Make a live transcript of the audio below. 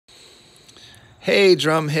Hey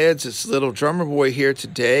drumheads, it's Little Drummer Boy here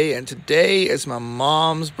today, and today is my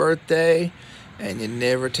mom's birthday, and you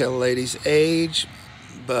never tell a lady's age,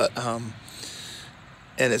 but and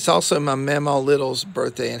it's also my Mamaw Little's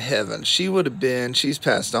birthday in heaven. She's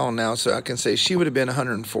passed on now, so I can say she would have been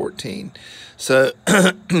 114. So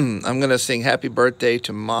I'm gonna sing happy birthday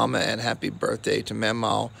to Mama and happy birthday to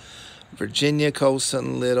Mamaw, Virginia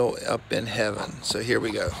Colson Little up in heaven. So here we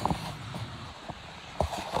go.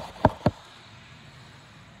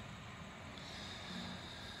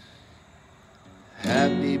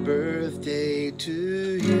 Happy birthday to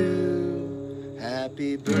you.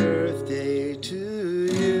 Happy birthday to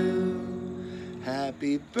you.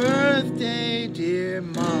 Happy birthday, dear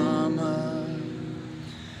Mama.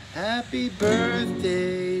 Happy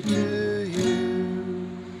birthday to you.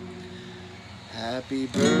 Happy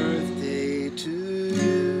birthday to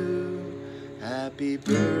you. Happy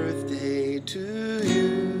birthday to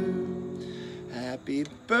you. Happy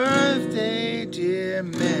birthday, dear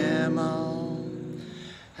Mama.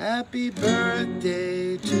 Happy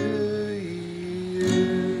birthday to you.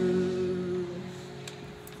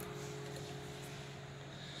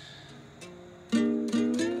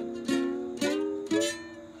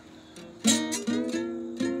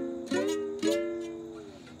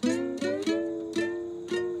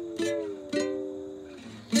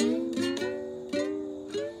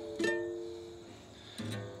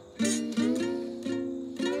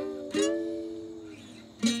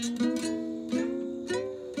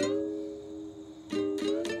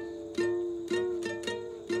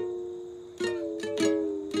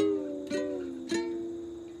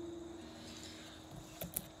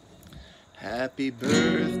 Happy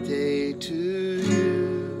birthday to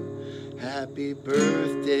you. Happy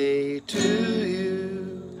birthday to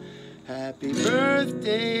you. Happy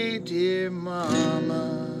birthday, dear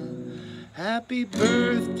Mama. Happy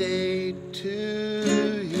birthday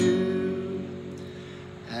to you.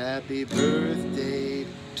 Happy birthday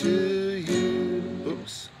to you.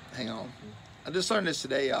 Oops, hang on. I just learned this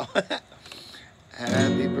today, y'all.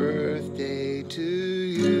 Happy birthday to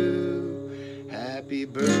you. Happy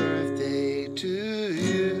birthday to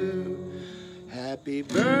you. Happy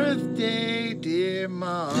birthday, dear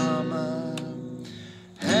Mama.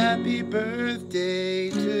 Happy birthday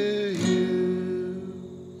to you.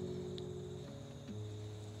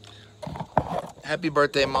 Happy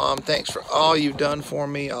birthday, Mom. Thanks for all you've done for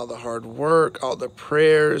me, all the hard work, all the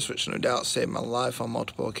prayers, which no doubt saved my life on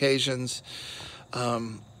multiple occasions.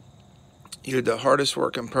 You're the hardest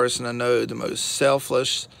working person I know, the most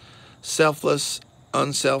selfless,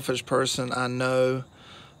 unselfish person I know.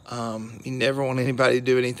 You never want anybody to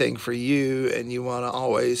do anything for you, and you want to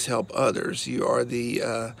always help others. You are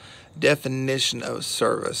the definition of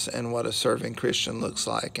service and what a serving Christian looks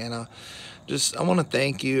like. And I want to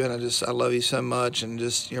thank you, and I love you so much, and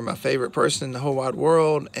you're my favorite person in the whole wide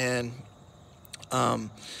world. And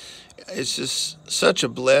it's just such a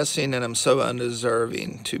blessing, and I'm so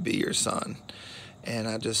undeserving to be your son. And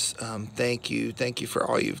I just thank you for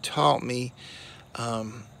all you've taught me.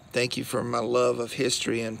 Thank you for my love of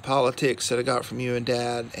history and politics that I got from you and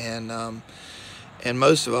Dad, and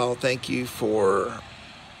most of all, thank you for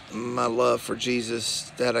my love for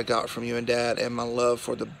Jesus that I got from you and Dad, and my love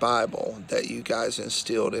for the Bible that you guys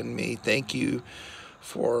instilled in me. Thank you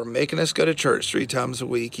for making us go to church 3 times a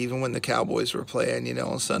week, even when the Cowboys were playing,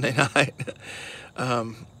 on Sunday night.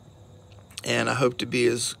 And I hope to be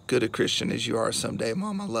as good a Christian as you are someday,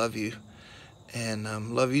 Mom. I love you. And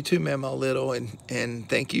love you too, Mamaw Little. And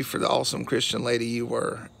thank you for the awesome Christian lady you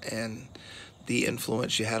were, and the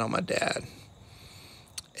influence you had on my dad.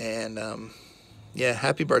 And yeah,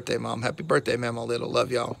 happy birthday, Mom. Happy birthday, Mamaw Little.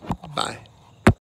 Love y'all. Bye.